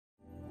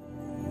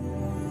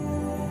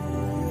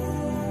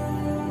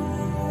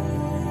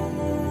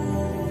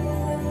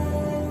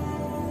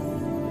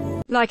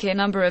Like a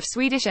number of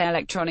Swedish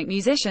electronic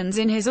musicians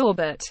in his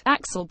orbit,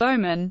 Axel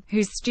Boman,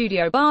 whose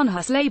Studio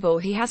Barnhus label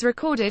he has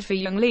recorded for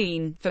Young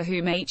Lean, for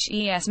whom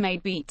HES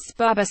made beats,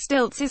 Baba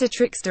Stiltz is a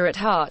trickster at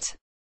heart.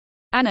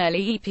 An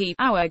early EP,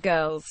 Our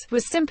Girls,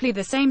 was simply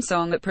the same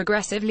song at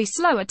progressively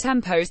slower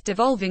tempos,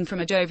 devolving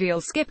from a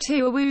jovial skip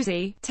to a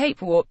woozy,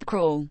 tape-warped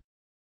crawl.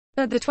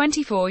 But the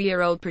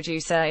 24-year-old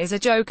producer is a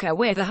joker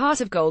with a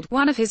heart of gold.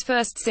 One of his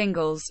first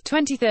singles,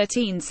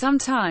 2013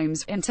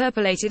 Sometimes,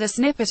 interpolated a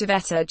snippet of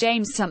Etta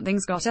James'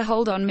 Something's Got a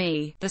Hold on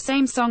Me, the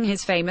same song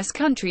his famous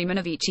countryman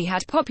Avicii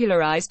had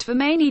popularized for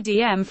many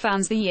EDM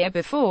fans the year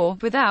before,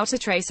 without a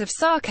trace of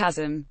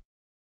sarcasm.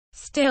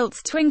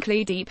 Stiltz's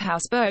twinkly deep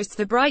house boasts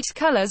the bright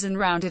colors and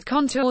rounded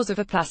contours of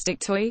a plastic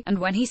toy, and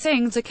when he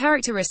sings a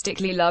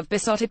characteristically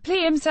love-besotted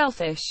plea "I'm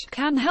selfish,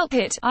 can't help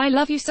it, I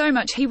love you so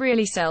much," he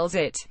really sells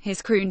it,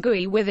 his croon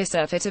gooey with a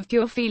surfeit of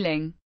pure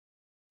feeling.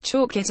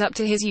 Chalk it up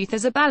to his youth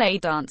as a ballet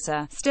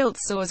dancer, Stiltz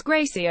soars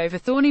gracefully over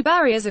thorny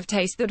barriers of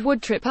taste that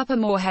would trip up a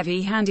more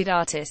heavy-handed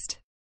artist.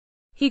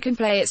 He can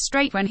play it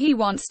straight when he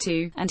wants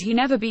to, and he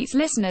never beats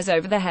listeners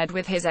over the head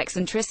with his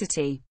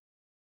eccentricity.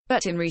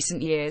 But in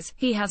recent years,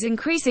 he has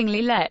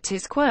increasingly let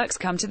his quirks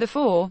come to the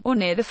fore, or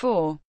near the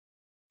fore.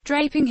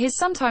 Draping his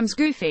sometimes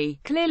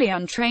goofy, clearly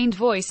untrained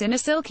voice in a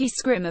silky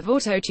scrim of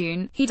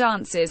autotune, he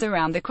dances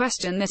around the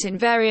question that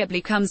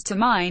invariably comes to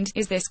mind: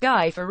 is this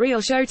guy for real?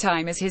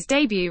 Showtime is his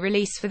debut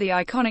release for the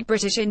iconic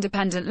British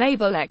independent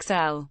label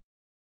XL.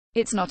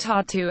 It's not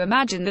hard to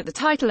imagine that the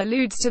title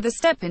alludes to the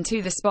step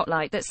into the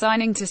spotlight that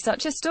signing to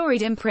such a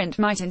storied imprint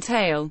might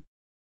entail.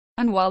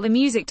 And while the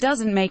music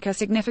doesn't make a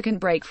significant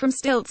break from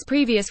Stiltz's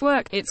previous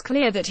work, it's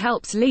clear that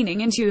helps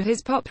leaning into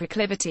his pop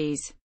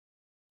proclivities.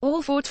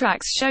 All 4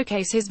 tracks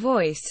showcase his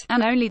voice,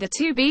 and only the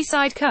 2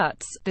 B-side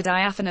cuts, the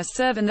diaphanous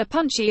Serve and the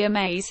punchy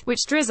Amaze,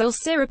 which drizzles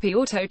syrupy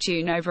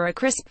autotune over a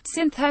crisp,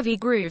 synth-heavy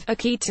groove, are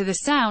keyed to the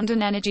sound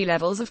and energy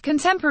levels of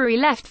contemporary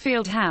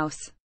left-field house.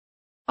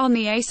 On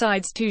the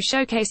A-sides 2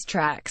 showcase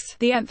tracks,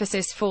 the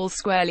emphasis falls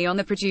squarely on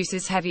the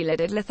producer's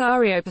heavy-lidded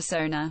Lothario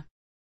persona.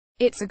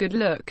 It's a good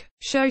look.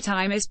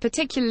 Showtime is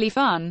particularly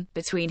fun.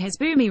 Between his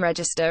boomy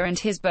register and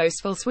his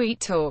boastful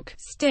sweet talk,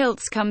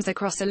 Stiltz comes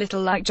across a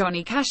little like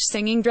Johnny Cash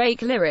singing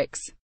Drake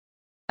lyrics.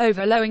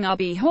 Overlowing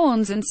RB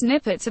horns and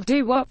snippets of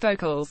doo-wop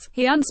vocals,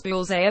 he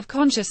unspools a of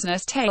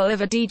consciousness tale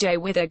of a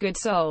DJ with a good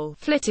soul,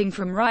 flitting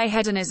from wry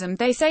hedonism.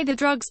 They say the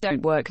drugs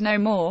don't work no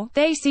more,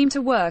 they seem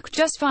to work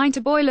just fine,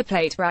 to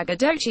boilerplate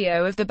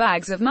braggadocio of the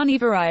bags of money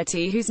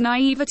variety whose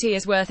naivety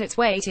is worth its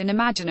weight in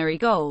imaginary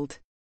gold.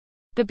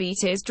 The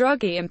beat is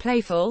druggy and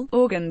playful,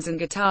 organs and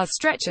guitars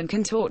stretch and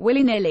contort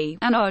willy-nilly,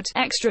 and odd,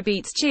 extra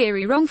beats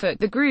cheery wrongfoot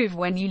the groove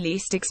when you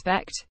least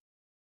expect.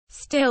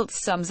 Stiltz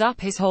sums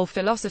up his whole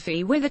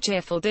philosophy with a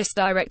cheerful diss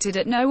directed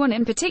at no one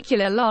in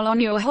particular: lol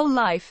on your whole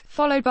life,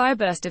 followed by a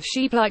burst of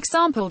sheep-like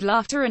sampled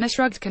laughter and a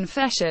shrugged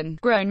confession: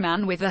 grown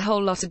man with a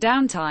whole lot of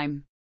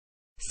downtime.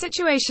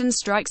 Situation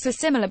strikes a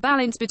similar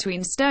balance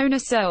between stoner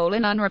soul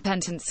and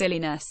unrepentant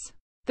silliness.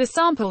 The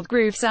sampled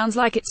groove sounds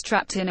like it's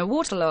trapped in a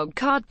waterlogged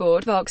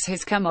cardboard box.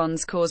 His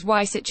come-ons cause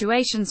why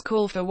situations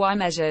call for why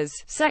measures.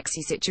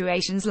 Sexy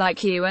situations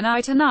like you and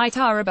I tonight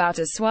are about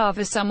as suave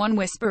as someone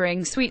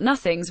whispering sweet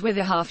nothings with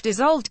a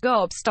half-dissolved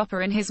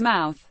gobstopper in his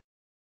mouth.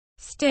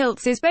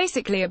 Stiltz is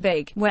basically a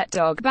big, wet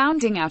dog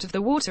bounding out of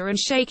the water and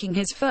shaking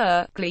his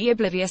fur, glee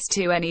oblivious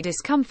to any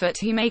discomfort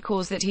he may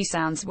cause. That he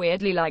sounds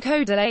weirdly like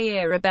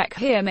Hodel Rebecca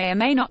here may or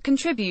may not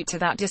contribute to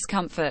that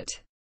discomfort.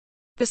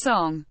 The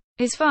song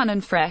is fun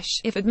and fresh,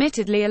 if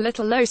admittedly a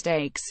little low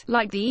stakes,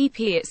 like the EP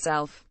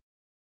itself.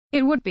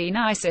 It would be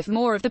nice if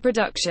more of the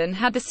production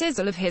had the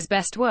sizzle of his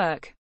best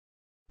work.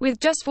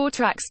 With just 4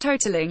 tracks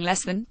totaling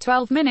less than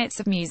 12 minutes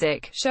of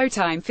music,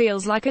 Showtime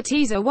feels like a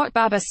teaser. What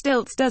Baba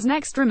Stiltz does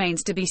next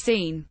remains to be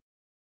seen.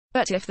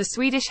 But if the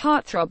Swedish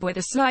heartthrob with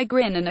a sly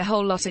grin and a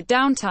whole lot of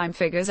downtime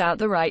figures out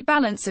the right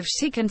balance of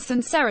chic and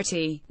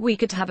sincerity, we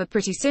could have a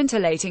pretty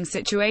scintillating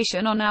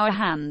situation on our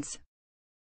hands.